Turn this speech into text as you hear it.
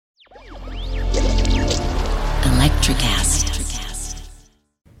Electrocast.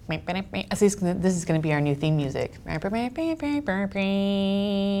 This is going to be our new theme music.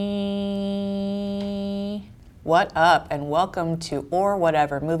 What up, and welcome to Or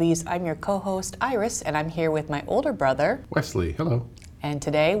Whatever Movies. I'm your co-host, Iris, and I'm here with my older brother, Wesley. Hello. And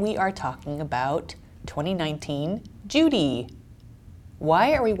today we are talking about 2019 Judy.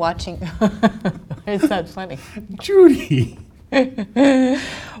 Why are we watching... Why is that funny? Judy.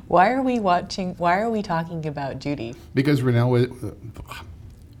 Why are we talking about Judy? Because we're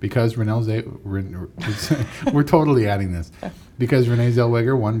totally adding this. Because Renee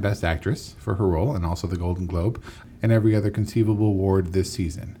Zellweger won Best Actress for her role and also the Golden Globe and every other conceivable award this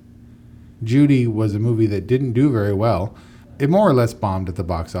season. Judy was a movie that didn't do very well. It more or less bombed at the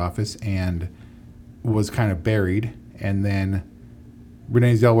box office and was kind of buried, and then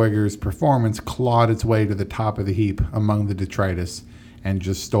Renee Zellweger's performance clawed its way to the top of the heap among the detritus and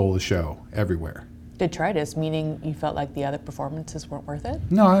just stole the show everywhere. Detritus, meaning you felt like the other performances weren't worth it?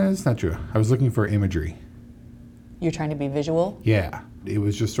 No, that's not true. I was looking for imagery. You're trying to be visual? Yeah. It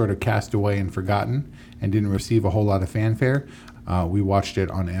was just sort of cast away and forgotten and didn't receive a whole lot of fanfare. We watched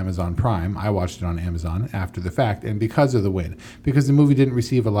it on Amazon Prime. I watched it on Amazon after the fact, and because of the win. Because the movie didn't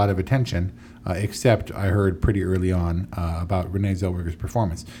receive a lot of attention, except I heard pretty early on about Renee Zellweger's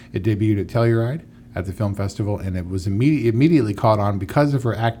performance. It debuted at Telluride at the film festival, and it was immediately caught on because of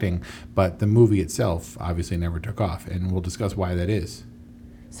her acting, but the movie itself obviously never took off, and we'll discuss why that is.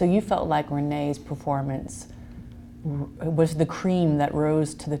 So you felt like Renee's performance was the cream that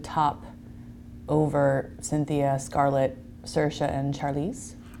rose to the top over Cynthia, Scarlett, Saoirse, and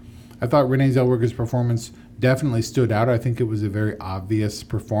Charlize? I thought Renee Zellweger's performance definitely stood out. I think it was a very obvious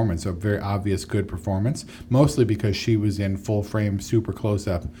performance, a very obvious good performance, mostly because she was in full frame, super close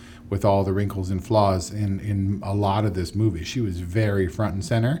up with all the wrinkles and flaws in a lot of this movie. She was very front and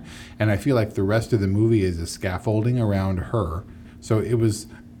center, and I feel like the rest of the movie is a scaffolding around her. So it was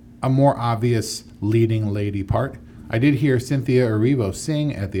a more obvious leading lady part. I did hear Cynthia Erivo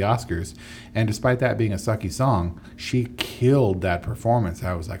sing at the Oscars, and despite that being a sucky song, she killed that performance.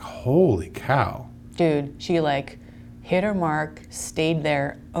 I was like, holy cow. Dude, she hit her mark, stayed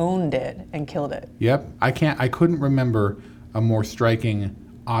there, owned it, and killed it. Yep. I couldn't remember a more striking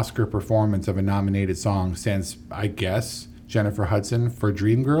Oscar performance of a nominated song since, I guess, Jennifer Hudson for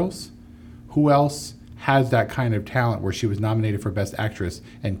Dreamgirls. Who else has that kind of talent where she was nominated for Best Actress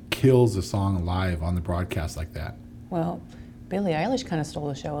and kills a song live on the broadcast like that? Well, Billie Eilish kind of stole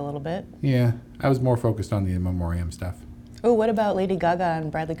the show a little bit. Yeah, I was more focused on the in memoriam stuff. Oh, what about Lady Gaga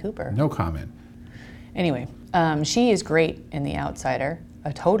and Bradley Cooper? No comment. Anyway, she is great in The Outsider,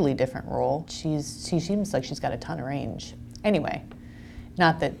 a totally different role. She seems like she's got a ton of range. Anyway,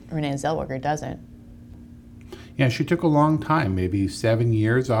 not that Renee Zellweger doesn't. Yeah, she took a long time, maybe 7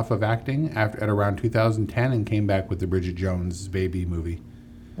 years off of acting at around 2010 and came back with the Bridget Jones Baby movie.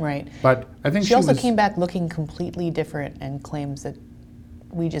 Right. But I think she also came back looking completely different and claims that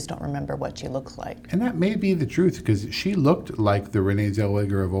we just don't remember what she looks like. And that may be the truth, because she looked like the Renee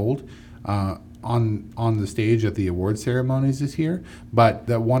Zellweger of old on the stage at the award ceremonies this year. But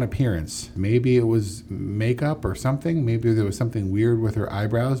that one appearance, maybe it was makeup or something. Maybe there was something weird with her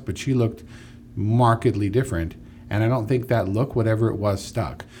eyebrows, but she looked markedly different. And I don't think that look, whatever it was,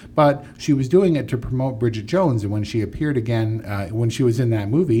 stuck. But she was doing it to promote Bridget Jones, and when she appeared again, when she was in that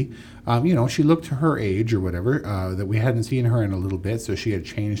movie, she looked to her age or whatever, that we hadn't seen her in a little bit, so she had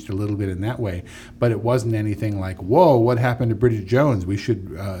changed a little bit in that way. But it wasn't anything like, whoa, what happened to Bridget Jones? We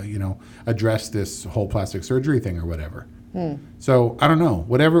should, address this whole plastic surgery thing or whatever. So, I don't know.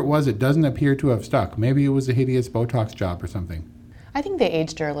 Whatever it was, it doesn't appear to have stuck. Maybe it was a hideous Botox job or something. I think they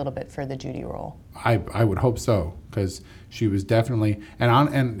aged her a little bit for the Judy role. I would hope so, because she was definitely,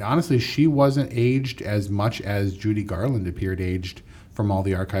 and honestly, she wasn't aged as much as Judy Garland appeared aged from all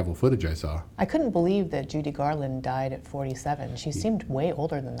the archival footage I saw. I couldn't believe that Judy Garland died at 47. She seemed way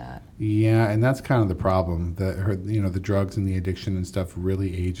older than that. Yeah, and that's kind of the problem. The drugs and the addiction and stuff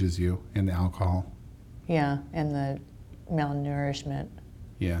really ages you, and the alcohol. Yeah, and the malnourishment.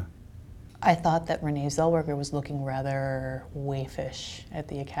 Yeah. I thought that Renee Zellweger was looking rather waifish at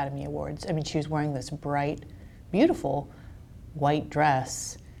the Academy Awards. I mean, she was wearing this bright, beautiful white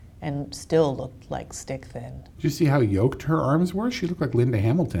dress and still looked like stick thin. Did you see how yoked her arms were? She looked like Linda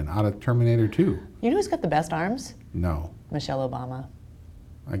Hamilton out of Terminator 2. You know who's got the best arms? No. Michelle Obama.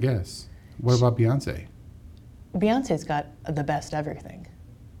 I guess. What about Beyonce? Beyonce's got the best everything.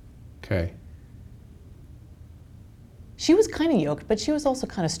 Okay. She was kind of yoked, but she was also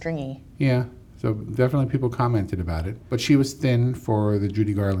kind of stringy. Yeah, So definitely people commented about it. But she was thin for the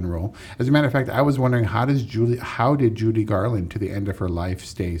Judy Garland role. As a matter of fact, I was wondering how did Judy Garland to the end of her life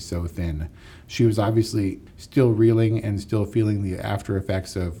stay so thin? She was obviously still reeling and still feeling the after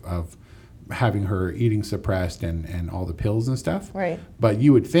effects of having her eating suppressed and all the pills and stuff. Right. But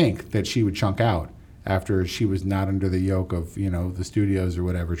you would think that she would chunk out after she was not under the yoke of, the studios or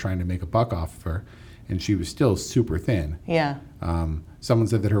whatever trying to make a buck off of her. And she was still super thin. Yeah. Someone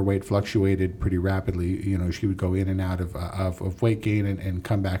said that her weight fluctuated pretty rapidly. She would go in and out of weight gain and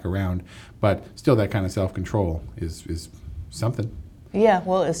come back around. But still, that kind of self-control is something. Yeah,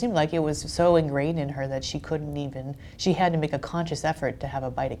 well, it seemed like it was so ingrained in her that she had to make a conscious effort to have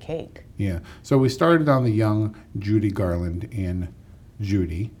a bite of cake. Yeah. So we started on the young Judy Garland in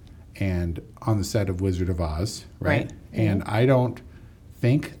Judy and on the set of Wizard of Oz, right? And I don't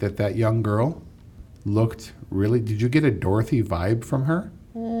think that young girl looked really... Did you get a Dorothy vibe from her?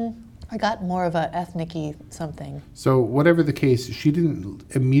 I got more of a ethnic-y something. So whatever the case, she didn't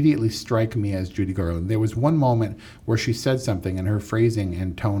immediately strike me as Judy Garland. There was one moment where she said something and her phrasing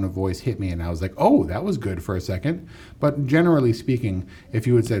and tone of voice hit me and I was like, oh, that was good for a second. But generally speaking, if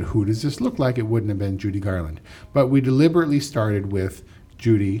you had said, who does this look like, it wouldn't have been Judy Garland. But we deliberately started with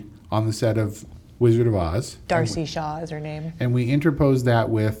Judy on the set of Wizard of Oz. Darcy Shaw is her name. And we interposed that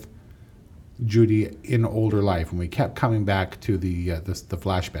with Judy in older life, and we kept coming back to the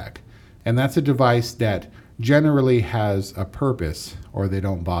flashback. And that's a device that generally has a purpose, or they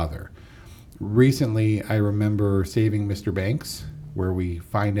don't bother. Recently, I remember Saving Mr. Banks, where we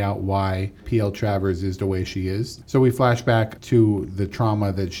find out why P.L. Travers is the way she is. So we flash back to the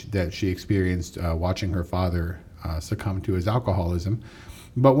trauma that she experienced watching her father succumb to his alcoholism.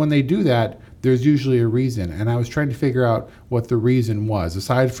 But when they do that, there's usually a reason. And I was trying to figure out what the reason was,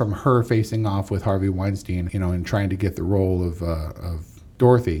 aside from her facing off with Harvey Weinstein, and trying to get the role of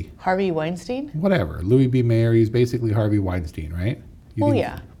Dorothy. Harvey Weinstein? Whatever. Louis B. Mayer, he's basically Harvey Weinstein, right?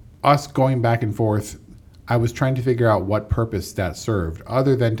 Yeah. Us going back and forth, I was trying to figure out what purpose that served,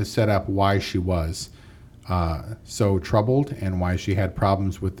 other than to set up why she was so troubled and why she had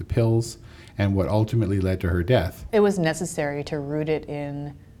problems with the pills and what ultimately led to her death. It was necessary to root it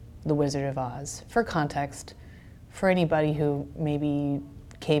in The Wizard of Oz. For context, for anybody who maybe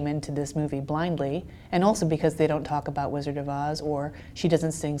came into this movie blindly, and also because they don't talk about Wizard of Oz, or she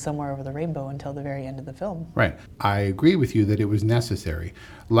doesn't sing Somewhere Over the Rainbow until the very end of the film. Right. I agree with you that it was necessary.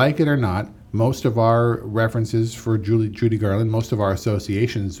 Like it or not, most of our references for Judy Garland, most of our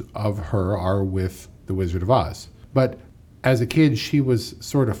associations of her are with The Wizard of Oz. But as a kid, she was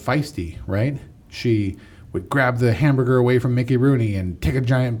sort of feisty, right? She would grab the hamburger away from Mickey Rooney and take a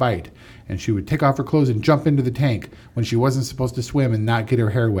giant bite. And she would take off her clothes and jump into the tank when she wasn't supposed to swim and not get her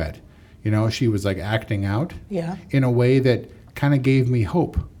hair wet. She was like acting out in a way that kind of gave me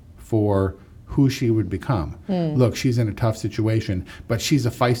hope for who she would become. Look, she's in a tough situation, but she's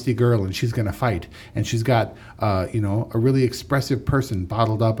a feisty girl and she's going to fight. And she's got, a really expressive person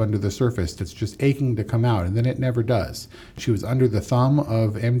bottled up under the surface that's just aching to come out. And then it never does. She was under the thumb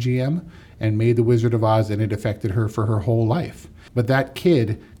of MGM and made The Wizard of Oz, and it affected her for her whole life. But that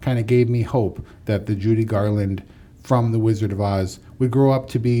kid kind of gave me hope that the Judy Garland from The Wizard of Oz would grow up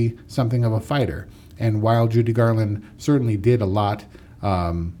to be something of a fighter. And while Judy Garland certainly did a lot,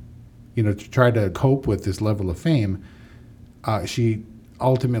 to try to cope with this level of fame, she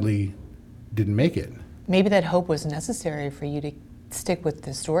ultimately didn't make it. Maybe that hope was necessary for you to stick with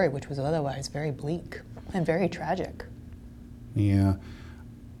this story, which was otherwise very bleak and very tragic. Yeah.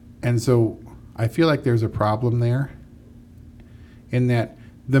 And so I feel like there's a problem there in that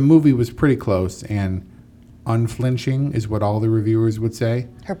the movie was pretty close and unflinching is what all the reviewers would say.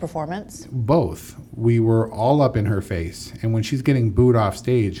 Her performance? Both. We were all up in her face. And when she's getting booed off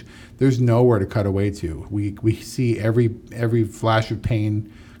stage, there's nowhere to cut away to. We see every flash of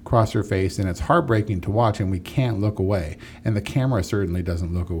pain cross her face, and it's heartbreaking to watch, and we can't look away. And the camera certainly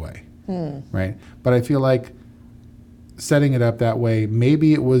doesn't look away. Right? But I feel like setting it up that way,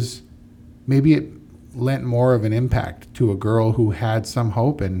 maybe it lent more of an impact to a girl who had some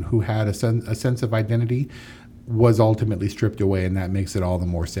hope and who had a sense of identity, was ultimately stripped away, and that makes it all the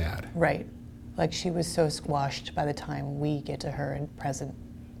more sad. Right. Like she was so squashed by the time we get to her in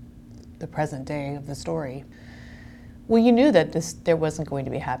the present day of the story. Well, you knew that there wasn't going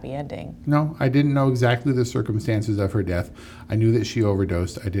to be a happy ending. No, I didn't know exactly the circumstances of her death. I knew that she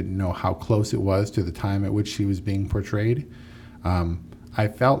overdosed. I didn't know how close it was to the time at which she was being portrayed. I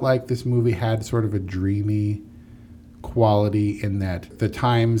felt like this movie had sort of a dreamy quality in that the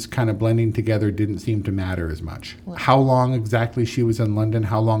times kind of blending together didn't seem to matter as much. How long exactly she was in London,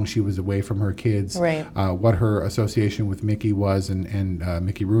 how long she was away from her kids, Right. What her association with Mickey was, and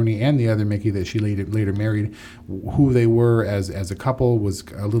Mickey Rooney and the other Mickey that she later married, who they were as a couple was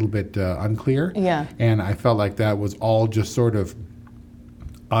a little bit unclear. Yeah. And I felt like that was all just sort of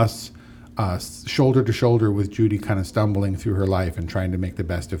us shoulder to shoulder with Judy kind of stumbling through her life and trying to make the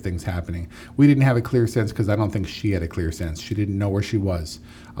best of things happening. We didn't have a clear sense because I don't think she had a clear sense. She didn't know where she was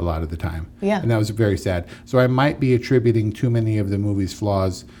a lot of the time. Yeah. And that was very sad. So I might be attributing too many of the movie's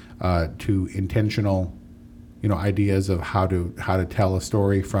flaws to intentional, ideas of how to tell a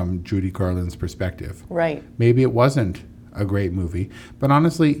story from Judy Garland's perspective. Right. Maybe it wasn't a great movie, but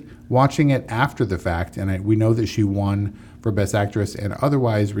honestly, watching it after the fact, and we know that she won for Best Actress and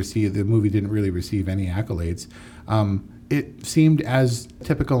otherwise the movie didn't really receive any accolades. It seemed as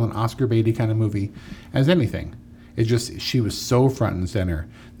typical an Oscar baity kind of movie as anything. It just, she was so front and center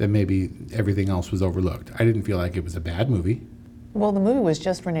that maybe everything else was overlooked. I didn't feel like it was a bad movie. Well, the movie was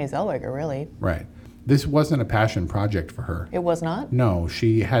just Renee Zellweger, really. Right. This wasn't a passion project for her. It was not? No,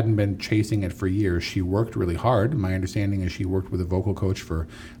 she hadn't been chasing it for years. She worked really hard. My understanding is she worked with a vocal coach for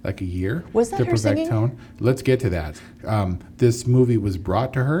like a year Was that to her perfect singing? tone. Let's get to that. This movie was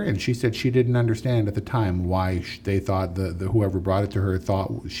brought to her, and she said she didn't understand at the time why they thought the whoever brought it to her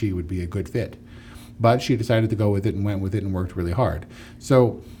thought she would be a good fit. But she decided to go with it and went with it and worked really hard.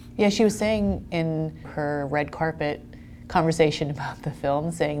 So, Yeah, she was saying in her red carpet conversation about the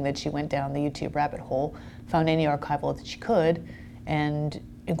film, saying that she went down the YouTube rabbit hole, found any archival that she could, and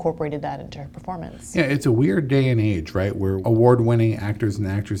incorporated that into her performance. yeah, it's a weird day and age, right, where award-winning actors and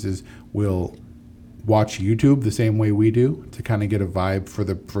actresses will watch YouTube the same way we do to kind of get a vibe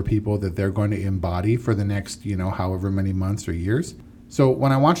for people that they're going to embody for the next, however many months or years. So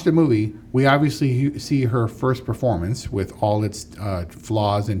when I watched the movie, we obviously see her first performance with all its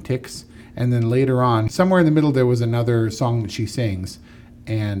flaws and ticks. And then later on, somewhere in the middle, there was another song that she sings.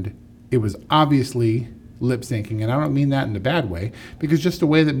 And it was obviously lip syncing. And I don't mean that in a bad way, because just the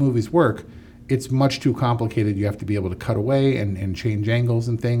way that movies work, it's much too complicated. You have to be able to cut away and change angles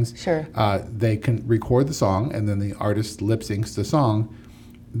and things. Sure. They can record the song, and then the artist lip syncs the song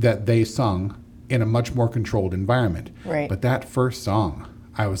that they sung in a much more controlled environment. Right. But that first song,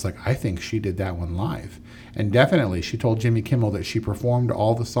 I was like, I think she did that one live. And definitely, she told Jimmy Kimmel that she performed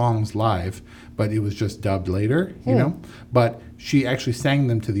all the songs live, but it was just dubbed later, But she actually sang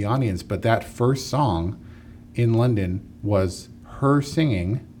them to the audience. But that first song in London was her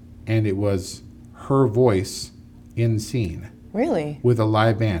singing, and it was her voice in scene Really? with a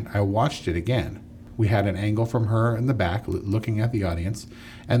live band. I watched it again. We had an angle from her in the back looking at the audience.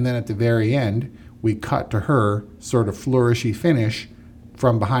 And then at the very end, we cut to her sort of flourishy finish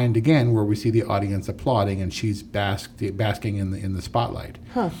from behind again, where we see the audience applauding and she's basking in the spotlight.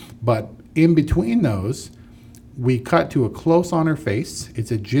 Huh. But in between those, we cut to a close on her face. It's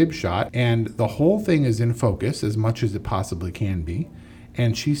a jib shot, and the whole thing is in focus as much as it possibly can be.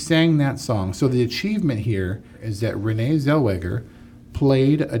 And she sang that song. So the achievement here is that Renee Zellweger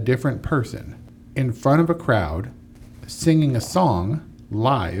played a different person in front of a crowd, singing a song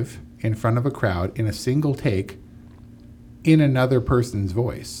live in front of a crowd in a single take in another person's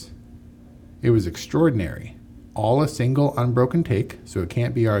voice. It was extraordinary. All a single unbroken take, so it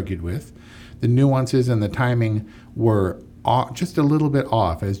can't be argued with. The nuances and the timing were just a little bit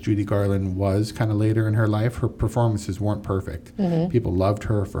off, as Judy Garland was kind of later in her life. Her performances weren't perfect. Mm-hmm. People loved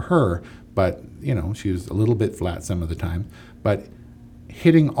her for her, but she was a little bit flat some of the time. But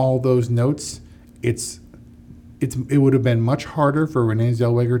hitting all those notes, it would have been much harder for Renee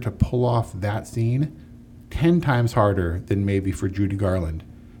Zellweger to pull off that scene, 10 times harder than maybe for Judy Garland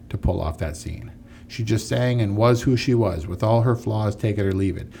to pull off that scene. She just sang and was who she was, with all her flaws, take it or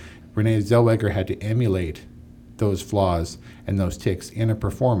leave it. Renee Zellweger had to emulate those flaws and those ticks in a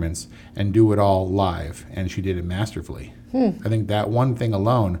performance and do it all live, and she did it masterfully. I think that one thing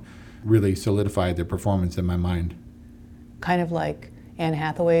alone really solidified the performance in my mind. Kind of like Anne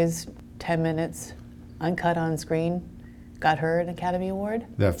Hathaway's 10 minutes uncut on screen got her an Academy Award.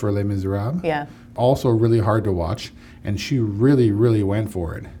 That for Les Miserables? Yeah. Also really hard to watch, and she really, really went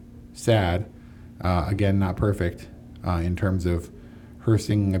for it. Sad. Again, not perfect in terms of her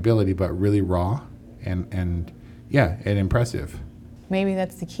singing ability, but really raw and impressive. Maybe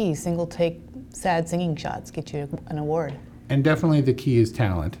that's the key. Single take sad singing shots get you an award. And definitely the key is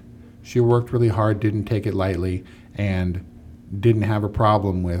talent. She worked really hard, didn't take it lightly, and didn't have a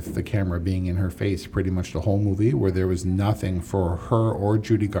problem with the camera being in her face pretty much the whole movie, where there was nothing for her or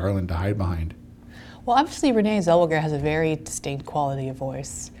Judy Garland to hide behind. Well, obviously Renee Zellweger has a very distinct quality of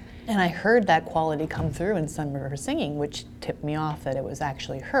voice. And I heard that quality come through in some of her singing, which tipped me off that it was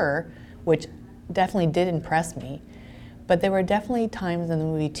actually her, which definitely did impress me. But there were definitely times in the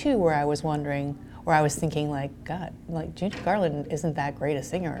movie too where I was wondering, or I was thinking like, God, like Judy Garland isn't that great a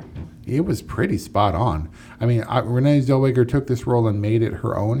singer. It was pretty spot on. I mean, Renee Zellweger took this role and made it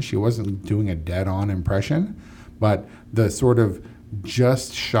her own. She wasn't doing a dead-on impression, but the sort of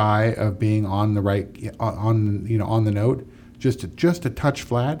just shy of being on the right, on the note, just a touch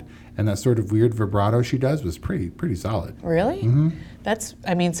flat, and that sort of weird vibrato she does was pretty solid. Really?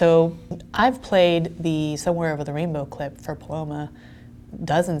 Mm-hmm. So I've played the Somewhere Over the Rainbow clip for Paloma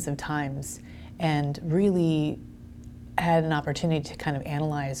dozens of times and really had an opportunity to kind of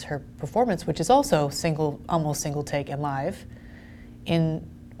analyze her performance, which is also almost single take and live in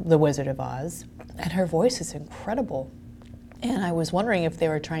The Wizard of Oz. And her voice is incredible. And I was wondering if they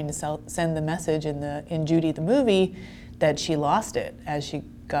were trying to send the message in Judy the movie that she lost it as she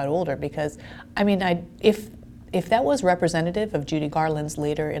got older, because I mean, if that was representative of Judy Garland's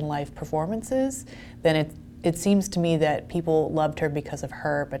later in life performances, then it seems to me that people loved her because of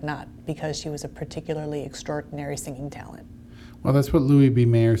her, but not because she was a particularly extraordinary singing talent. Well, that's what Louis B.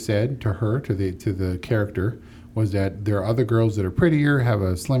 Mayer said to her, to the character, was that there are other girls that are prettier, have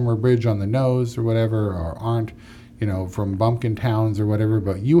a slimmer bridge on the nose or whatever, or aren't, from bumpkin towns or whatever,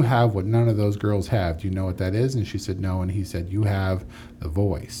 but you have what none of those girls have. Do you know what that is? And she said no, and he said, you have the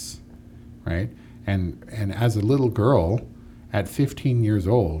voice, right? And as a little girl, at 15 years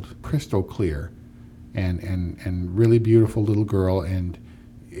old, crystal clear, and really beautiful little girl, and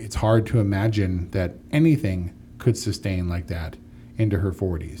it's hard to imagine that anything could sustain like that into her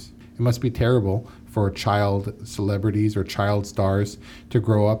 40s. It must be terrible for child celebrities or child stars to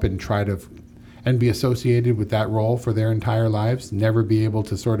grow up and try to and be associated with that role for their entire lives, never be able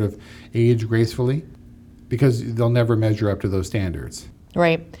to sort of age gracefully, because they'll never measure up to those standards.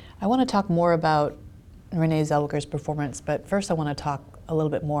 Right. I want to talk more about Renee Zellweger's performance, but first I want to talk a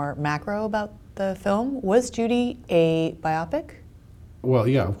little bit more macro about the film. Was Judy a biopic? Well,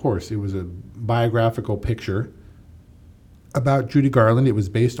 yeah, of course. It was a biographical picture about Judy Garland. It was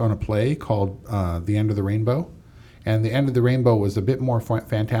based on a play called The End of the Rainbow. And The End of the Rainbow was a bit more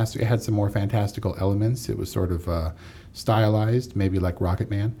fantastic. It had some more fantastical elements. It was sort of stylized, maybe like Rocket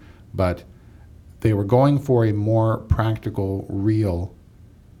Man. But they were going for a more practical, real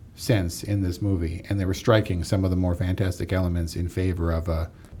sense in this movie. And they were striking some of the more fantastic elements in favor of a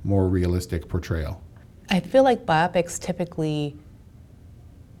more realistic portrayal. I feel like biopics typically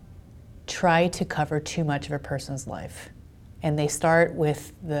try to cover too much of a person's life. And they start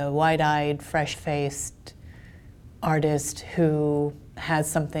with the wide-eyed, fresh-faced artist who has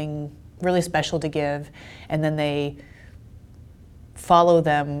something really special to give, and then they follow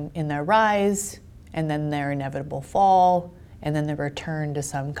them in their rise, and then their inevitable fall, and then their return to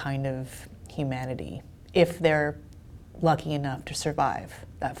some kind of humanity, if they're lucky enough to survive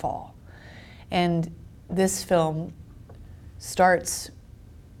that fall. And this film starts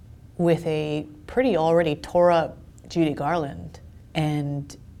with a pretty already tore up Judy Garland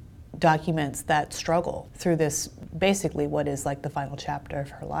and documents that struggle through this, basically what is like the final chapter of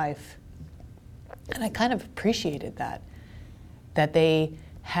her life. And I kind of appreciated that they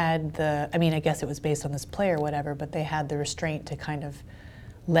had I guess it was based on this play or whatever, but they had the restraint to kind of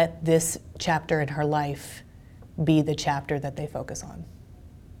let this chapter in her life be the chapter that they focus on.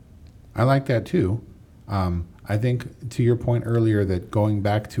 I like that too. I think to your point earlier that going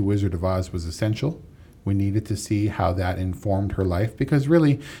back to Wizard of Oz was essential. We needed to see how that informed her life, because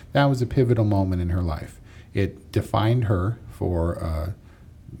really that was a pivotal moment in her life. It defined her for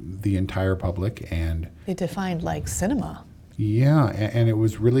the entire public, and it defined like cinema. Yeah, and it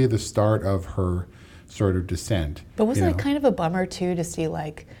was really the start of her sort of descent. But wasn't it kind of a bummer too to see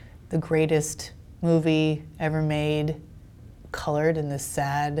like the greatest movie ever made colored in this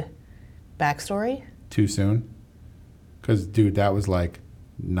sad backstory? Too soon? Because, dude, that was like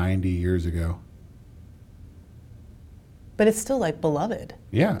 90 years ago. But it's still like beloved.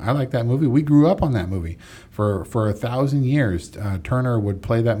 Yeah, I like that movie. We grew up on that movie. For 1,000 years, Turner would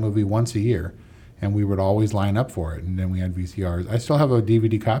play that movie once a year, and we would always line up for it. And then we had VCRs. I still have a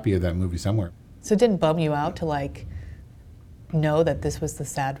DVD copy of that movie somewhere. So it didn't bum you out to like know that this was the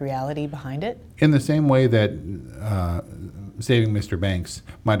sad reality behind it? In the same way that Saving Mr. Banks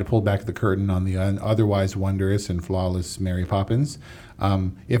might have pulled back the curtain on the otherwise wondrous and flawless Mary Poppins.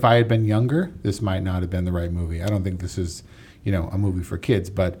 If I had been younger, this might not have been the right movie. I don't think this is, a movie for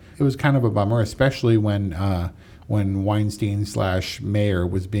kids, but it was kind of a bummer, especially when Weinstein/Mayer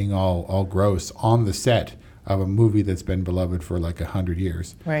was being all gross on the set of a movie that's been beloved for like 100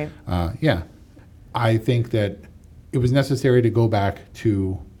 years. Right. Yeah. I think that it was necessary to go back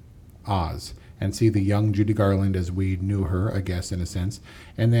to Oz and see the young Judy Garland as we knew her, I guess, in a sense,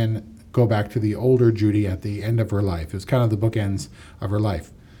 and then go back to the older Judy at the end of her life. It was kind of the bookends of her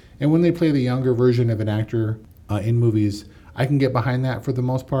life. And when they play the younger version of an actor in movies, I can get behind that for the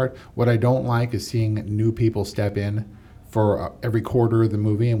most part. What I don't like is seeing new people step in for every quarter of the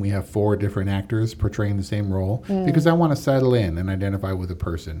movie, and we have 4 different actors portraying the same role, because I want to settle in and identify with a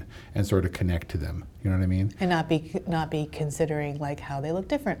person and sort of connect to them. You know what I mean? And not be considering like how they look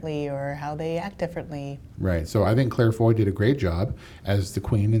differently or how they act differently. Right. So I think Claire Foy did a great job as the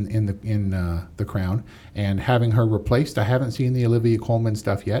Queen in The Crown, and having her replaced. I haven't seen the Olivia Colman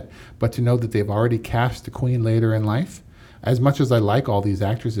stuff yet, but to know that they've already cast the Queen later in life. As much as I like all these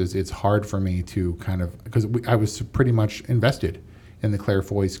actresses, it's hard for me to kind of, because I was pretty much invested in the Claire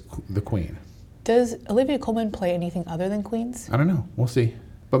Foy's The Queen. Does Olivia Colman play anything other than queens? I don't know. We'll see.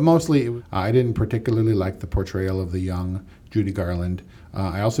 But mostly, I didn't particularly like the portrayal of the young Judy Garland.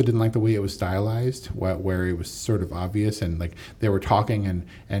 I also didn't like the way it was stylized, where it was sort of obvious and like they were talking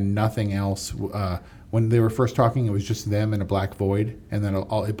and nothing else. When they were first talking, it was just them in a black void, and then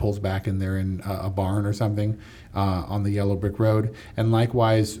it pulls back and they're in a barn or something on the yellow brick road. And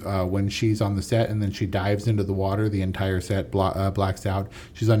likewise, when she's on the set and then she dives into the water, the entire set blacks out.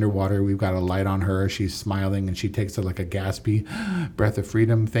 She's underwater. We've got a light on her. She's smiling, and she takes like a gaspy breath of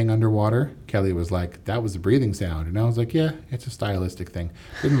freedom thing underwater. Kelly was like, that was a breathing sound. And I was like, yeah, it's a stylistic thing.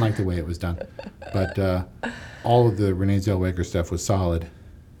 Didn't like the way it was done. But all of the Renee Zellweger stuff was solid.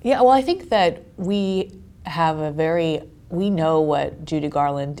 Yeah, well, I think that we know what Judy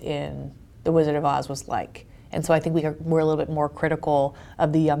Garland in The Wizard of Oz was like. And so I think we're a little bit more critical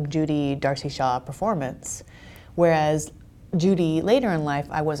of the young Judy Darcy Shaw performance. Whereas Judy later in life,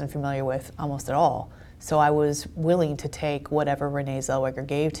 I wasn't familiar with almost at all. So I was willing to take whatever Renee Zellweger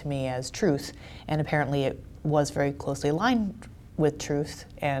gave to me as truth. And apparently it was very closely aligned with truth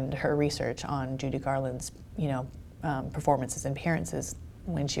and her research on Judy Garland's, performances and appearances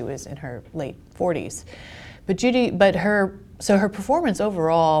when she was in her late 40s. But her performance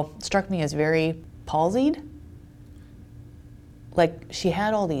overall struck me as very palsied. Like she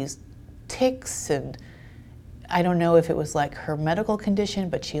had all these tics, and I don't know if it was like her medical condition,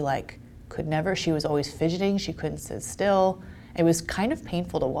 but she she was always fidgeting, she couldn't sit still. It was kind of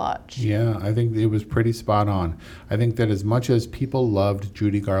painful to watch. Yeah, I think it was pretty spot on. I think that as much as people loved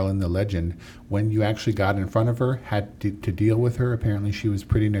Judy Garland, the legend, when you actually got in front of her, had to deal with her, apparently she was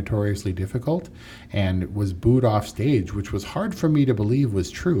pretty notoriously difficult and was booed off stage, which was hard for me to believe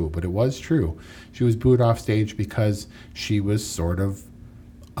was true, but it was true. She was booed off stage because she was sort of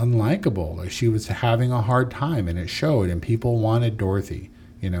unlikable. Like she was having a hard time, and it showed, and people wanted Dorothy,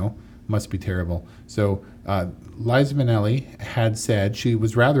 Must be terrible. So Liza Minnelli had said, she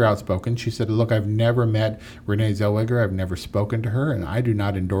was rather outspoken. She said, look, I've never met Renee Zellweger. I've never spoken to her, and I do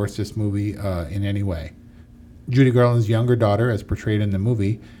not endorse this movie in any way. Judy Garland's younger daughter, as portrayed in the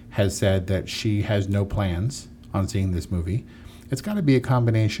movie, has said that she has no plans on seeing this movie. It's got to be a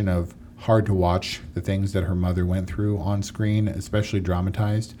combination of hard to watch, the things that her mother went through on screen, especially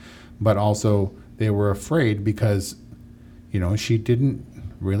dramatized, but also they were afraid because, she didn't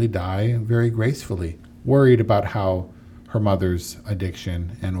really die very gracefully, worried about how her mother's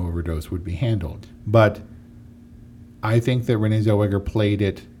addiction and overdose would be handled. But I think that Renee Zellweger played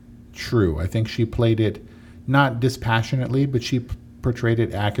it true. I think she played it not dispassionately, but she portrayed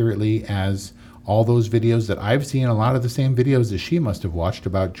it accurately as all those videos that I've seen, a lot of the same videos that she must have watched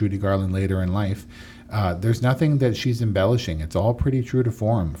about Judy Garland later in life. There's nothing that she's embellishing. It's all pretty true to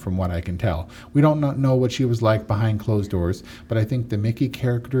form, from what I can tell. We don't know what she was like behind closed doors, but I think the Mickey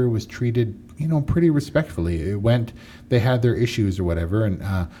character was treated, pretty respectfully. They had their issues or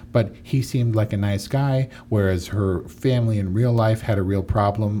whatever, but he seemed like a nice guy, whereas her family in real life had a real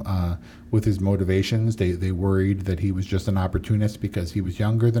problem with his motivations. They worried that he was just an opportunist because he was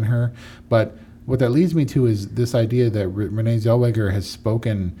younger than her. But what that leads me to is this idea that Renee Zellweger has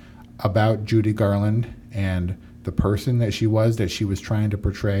spoken about Judy Garland and the person that she was trying to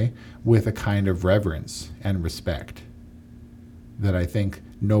portray with a kind of reverence and respect that I think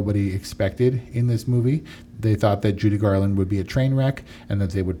nobody expected in this movie. They thought that Judy Garland would be a train wreck and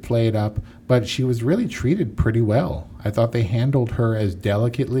that they would play it up, but she was really treated pretty well. I thought they handled her as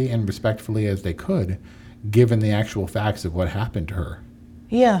delicately and respectfully as they could, given the actual facts of what happened to her.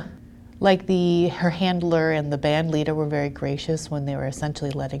 Yeah. Like her handler and the band leader were very gracious when they were essentially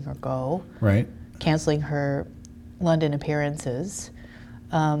letting her go. Right. Canceling her London appearances.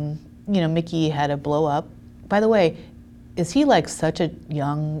 Mickey had a blow up. By the way, is he like such a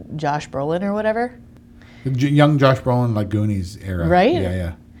young Josh Brolin or whatever? Young Josh Brolin, like Goonies era. Right?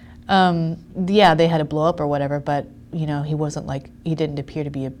 Yeah. Yeah, they had a blow up or whatever, but you know, he didn't appear to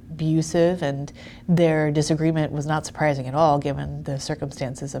be abusive, and their disagreement was not surprising at all given the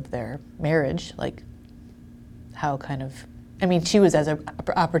circumstances of their marriage. Like, how kind of, I mean, she was as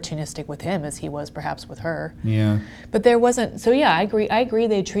opportunistic with him as he was perhaps with her. Yeah. But there wasn't, so yeah, I agree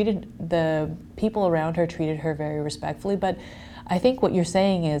the people around her treated her very respectfully, but I think what you're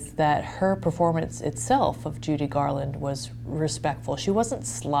saying is that her performance itself of Judy Garland was respectful. She wasn't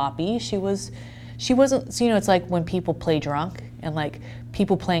sloppy. She wasn't, you know, it's like when people play drunk, and like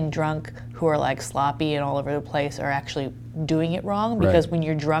people playing drunk who are like sloppy and all over the place are actually doing it wrong, because when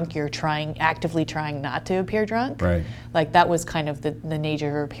you're drunk, you're actively trying not to appear drunk. Right. Like that was kind of the nature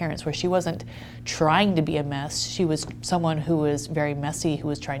of her appearance, where she wasn't trying to be a mess. She was someone who was very messy, who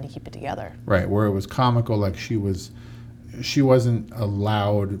was trying to keep it together. Right, where it was comical, like she wasn't a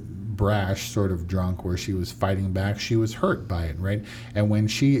loud, brash sort of drunk where she was fighting back. She was hurt by it, right? And when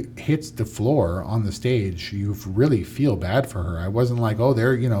she hits the floor on the stage, you really feel bad for her. I wasn't like, oh,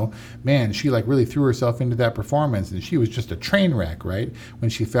 there, you know, man, she like really threw herself into that performance and she was just a train wreck, right?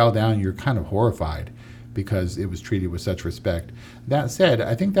 When she fell down, you're kind of horrified because it was treated with such respect. That said,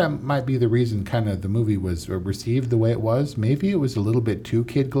 I think that might be the reason kind of the movie was received the way it was. Maybe it was a little bit too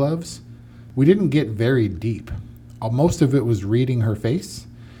kid gloves. We didn't get very deep. Most of it was reading her face.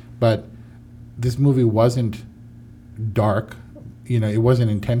 But this movie wasn't dark. You know, it wasn't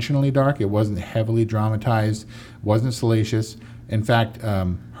intentionally dark. It wasn't heavily dramatized. Wasn't salacious. In fact,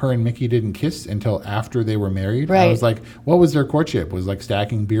 her and Mickey didn't kiss until after they were married. Right. I was like, what was their courtship? Was like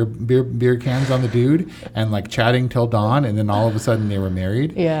stacking beer cans on the dude and like chatting till dawn, and then all of a sudden they were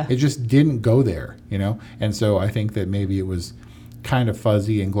married. Yeah. It just didn't go there, you know. And so I think that maybe it was kind of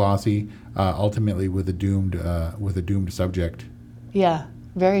fuzzy and glossy, ultimately with a doomed subject. Yeah.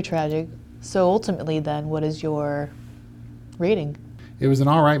 Very tragic. So ultimately then, what is your rating? It was an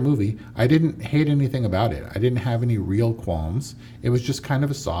all right movie. I didn't hate anything about it. I didn't have any real qualms. It was just kind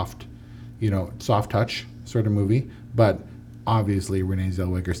of a soft touch sort of movie. But obviously Renee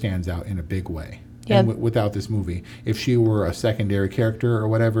Zellweger stands out in a big way. Yeah. And without this movie, if she were a secondary character or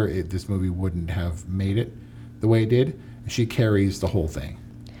whatever, this movie wouldn't have made it the way it did. She carries the whole thing.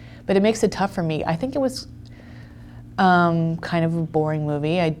 But it makes it tough for me. I think it was kind of a boring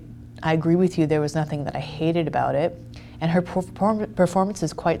movie. I agree with you. There was nothing that I hated about it, and her performance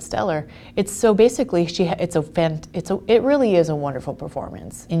is quite stellar. It's so basically it really is a wonderful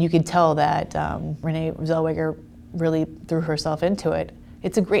performance, and you could tell that Renee Zellweger really threw herself into it.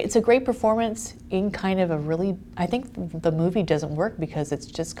 It's a great performance in kind of a really, I think the movie doesn't work because it's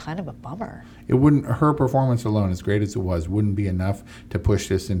just kind of a bummer. Her performance alone, as great as it was, wouldn't be enough to push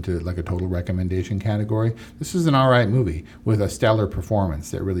this into like a total recommendation category. This is an all right movie with a stellar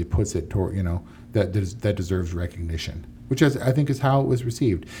performance that really puts it toward, you know, that deserves recognition, which I think is how it was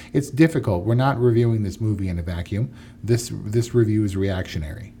received. It's difficult. We're not reviewing this movie in a vacuum. This review is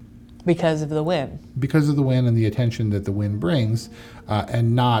reactionary. Because of the win. Because of the win and the attention that the win brings,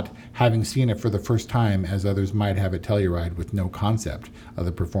 and not having seen it for the first time as others might have at Telluride with no concept of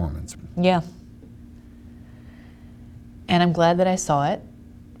the performance. Yeah. And I'm glad that I saw it,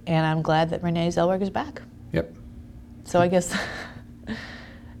 and I'm glad that Renee Zellweger's back. Yep. So I guess...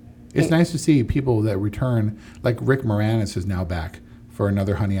 It's nice to see people that return, like Rick Moranis is now back for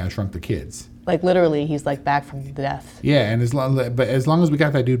another Honey, I Shrunk the Kids. Like literally, he's like back from death. Yeah, and as long as we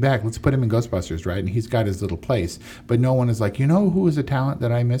got that dude back, let's put him in Ghostbusters, right? And he's got his little place. But no one is like, you know who is a talent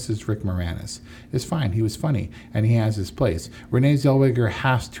that I miss is Rick Moranis. It's fine. He was funny, and he has his place. Renee Zellweger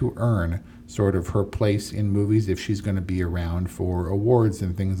has to earn sort of her place in movies if she's going to be around for awards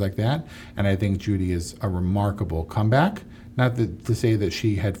and things like that. And I think Judy is a remarkable comeback. Not to say that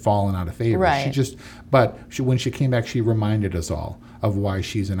she had fallen out of favor. Right. When she came back, she reminded us all of why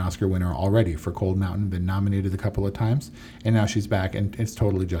she's an Oscar winner already for Cold Mountain, been nominated a couple of times, and now she's back, and it's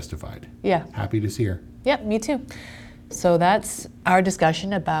totally justified. Yeah. Happy to see her. Yep, me too. So that's our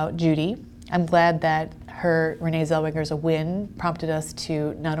discussion about Judy. I'm glad that Renee Zellweger's a win prompted us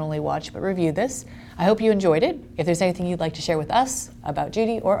to not only watch but review this. I hope you enjoyed it. If there's anything you'd like to share with us about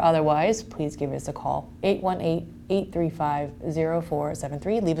Judy or otherwise, please give us a call,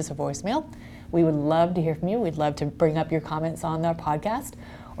 818-835-0473. Leave us a voicemail. We would love to hear from you. We'd love to bring up your comments on our podcast,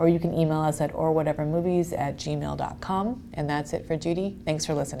 or you can email us at orwhatevermovies@gmail.com. And that's it for Judy. Thanks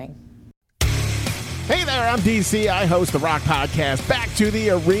for listening. Hey there, I'm DC. I host the rock podcast, Back to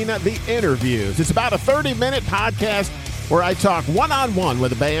the Arena, The Interviews. It's about a 30-minute podcast where I talk one-on-one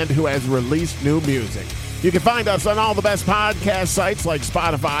with a band who has released new music. You can find us on all the best podcast sites like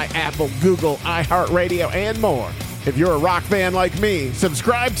Spotify, Apple, Google, iHeartRadio, and more. If you're a rock fan like me,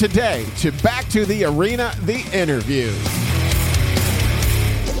 subscribe today to Back to the Arena, The Interviews.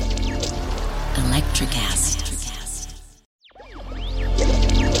 Electricast.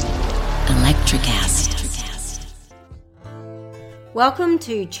 Electricast. Welcome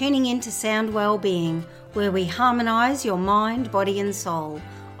to Tuning Into Sound Wellbeing, where we harmonise your mind, body and soul.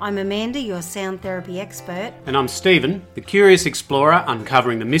 I'm Amanda, your sound therapy expert. And I'm Stephen, the curious explorer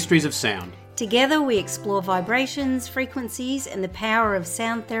uncovering the mysteries of sound. Together we explore vibrations, frequencies and the power of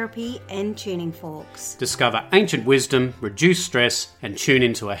sound therapy and tuning forks. Discover ancient wisdom, reduce stress and tune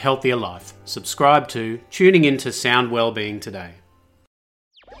into a healthier life. Subscribe to Tuning Into Sound Wellbeing today.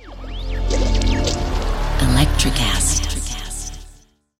 Electricast.